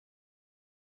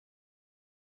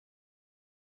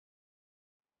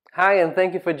Hi, and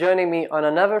thank you for joining me on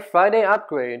another Friday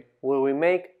upgrade where we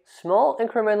make small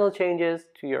incremental changes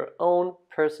to your own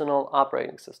personal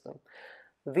operating system.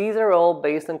 These are all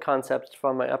based on concepts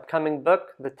from my upcoming book,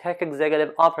 The Tech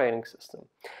Executive Operating System.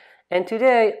 And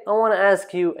today, I want to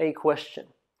ask you a question.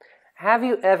 Have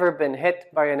you ever been hit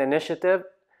by an initiative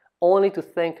only to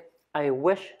think, I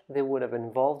wish they would have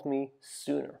involved me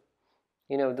sooner?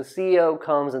 The CEO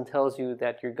comes and tells you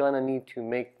that you're gonna need to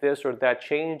make this or that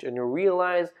change, and you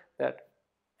realize that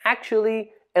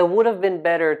actually it would have been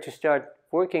better to start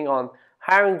working on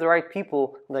hiring the right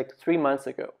people like 3 months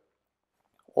ago,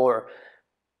 or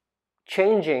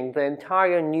changing the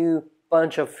entire new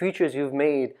bunch of features you've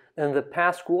made in the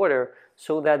past quarter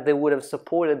so that they would have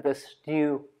supported this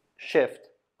new shift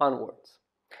onwards.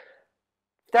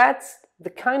 That's the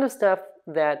kind of stuff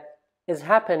that is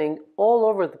happening all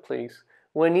over the place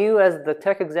when you, as the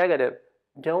tech executive,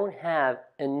 don't have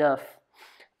enough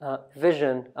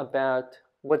vision about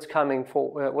what's coming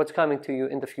to you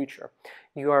in the future.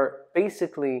 You are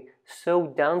basically so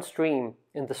downstream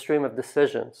in the stream of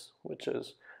decisions, which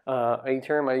is a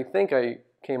term I think I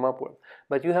came up with.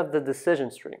 But you have the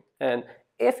decision stream, and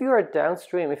if you are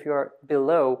downstream, if you are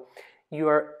below, you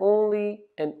are only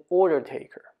an order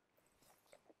taker.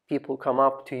 People come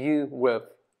up to you with,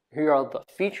 here are the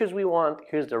features we want,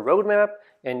 here's the roadmap,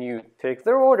 and you take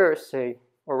their order, say,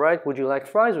 all right, would you like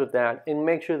fries with that? And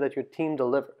make sure that your team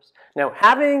delivers. Now,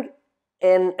 having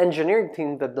an engineering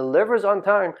team that delivers on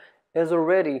time is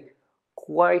already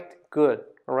quite good,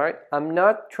 all right? I'm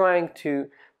not trying to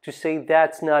say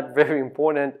that's not very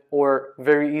important or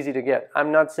very easy to get.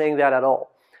 I'm not saying that at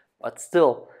all. But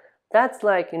still, that's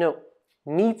like,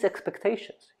 meets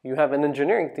expectations. You have an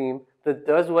engineering team that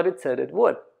does what it said it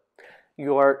would.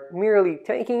 You are merely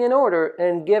taking an order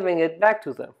and giving it back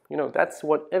to them. That's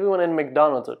what everyone in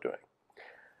McDonald's are doing.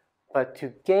 But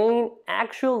to gain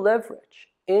actual leverage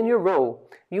in your role,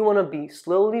 you want to be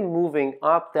slowly moving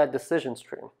up that decision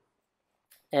stream.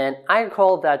 And I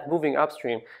call that moving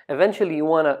upstream. Eventually, you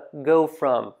want to go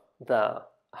from the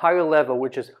higher level,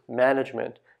 which is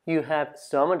management. You have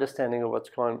some understanding of what's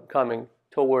coming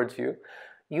towards you.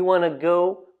 You want to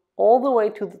go all the way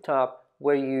to the top,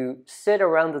 where you sit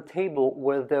around the table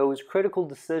where those critical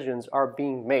decisions are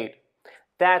being made.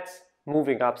 That's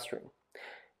moving upstream.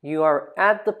 You are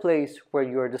at the place where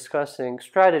you are discussing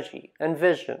strategy and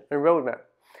vision and roadmap.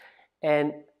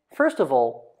 And first of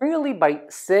all, really by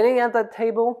sitting at that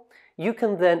table, you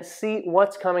can then see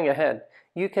what's coming ahead.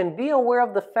 You can be aware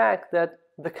of the fact that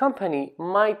the company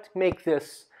might make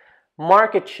this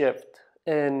market shift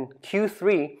in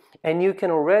Q3, and you can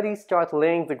already start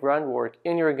laying the groundwork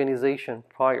in your organization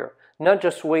prior. Not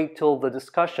just wait till the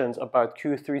discussions about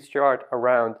Q3 start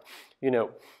around,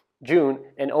 June,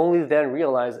 and only then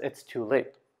realize it's too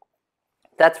late.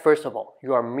 That's first of all.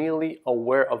 You are merely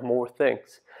aware of more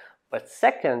things. But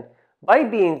second, by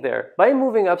being there, by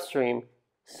moving upstream,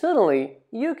 suddenly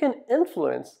you can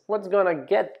influence what's gonna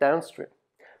get downstream.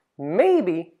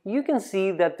 Maybe you can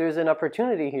see that there's an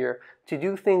opportunity here to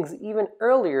do things even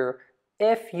earlier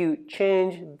if you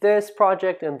change this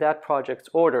project and that project's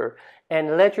order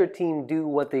and let your team do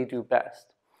what they do best.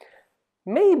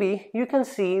 Maybe you can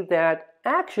see that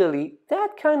actually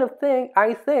that kind of thing,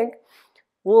 I think,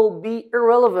 will be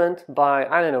irrelevant by,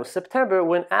 September,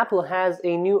 when Apple has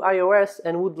a new iOS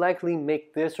and would likely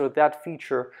make this or that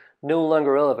feature no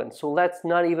longer relevant. So let's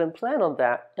not even plan on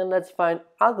that, and let's find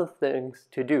other things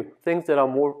to do, things that are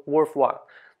more worthwhile,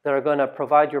 that are going to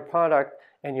provide your product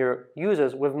and your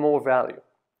users with more value.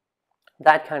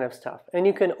 That kind of stuff. And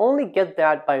you can only get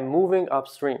that by moving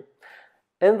upstream.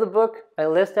 In the book, I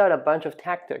list out a bunch of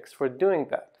tactics for doing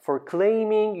that, for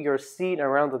claiming your seat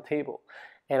around the table.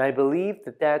 And I believe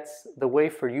that that's the way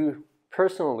for you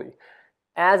personally,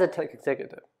 as a tech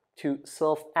executive, to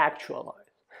self-actualize,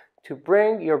 to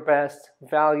bring your best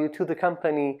value to the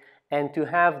company, and to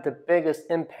have the biggest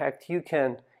impact you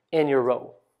can in your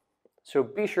role. So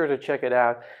be sure to check it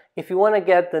out. If you want to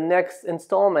get the next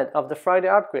installment of the Friday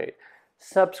Upgrade,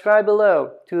 subscribe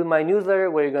below to my newsletter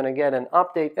where you're going to get an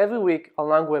update every week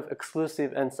along with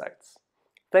exclusive insights.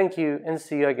 Thank you, and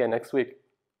see you again next week.